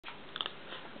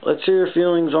Let's hear your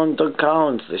feelings on Doug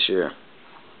Collins this year.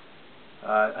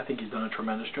 I think he's done a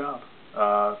tremendous job.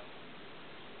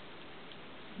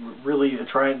 Really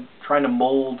trying to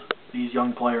mold these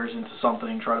young players into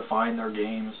something, try to find their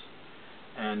games,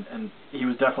 and he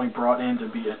was definitely brought in to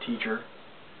be a teacher,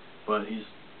 but he's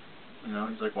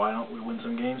like, why don't we win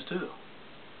some games too?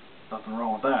 Nothing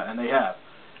wrong with that, and they have,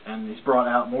 and he's brought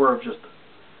out more of just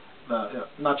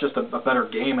not just a better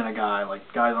game in a guy. Like,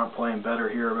 guys aren't playing better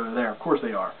here or better there. Of course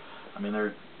they are. I mean,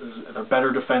 they're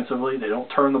better defensively. They don't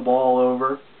turn the ball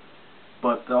over,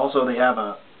 but also they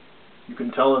have you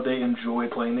can tell that they enjoy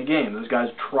playing the game. Those guys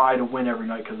try to win every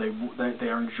night because they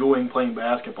are enjoying playing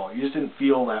basketball. You just didn't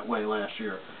feel that way last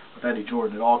year with Eddie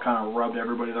Jordan. It all kind of rubbed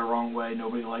everybody the wrong way.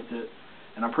 Nobody liked it,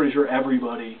 and I'm pretty sure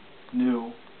everybody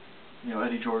knew,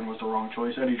 Eddie Jordan was the wrong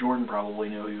choice. Eddie Jordan probably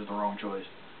knew he was the wrong choice.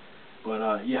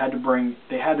 But they had to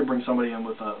bring somebody in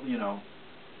with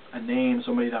a name,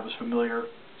 somebody that was familiar,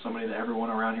 somebody that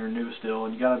everyone around here knew still,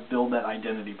 and you got to build that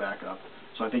identity back up.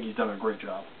 So I think he's done a great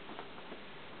job.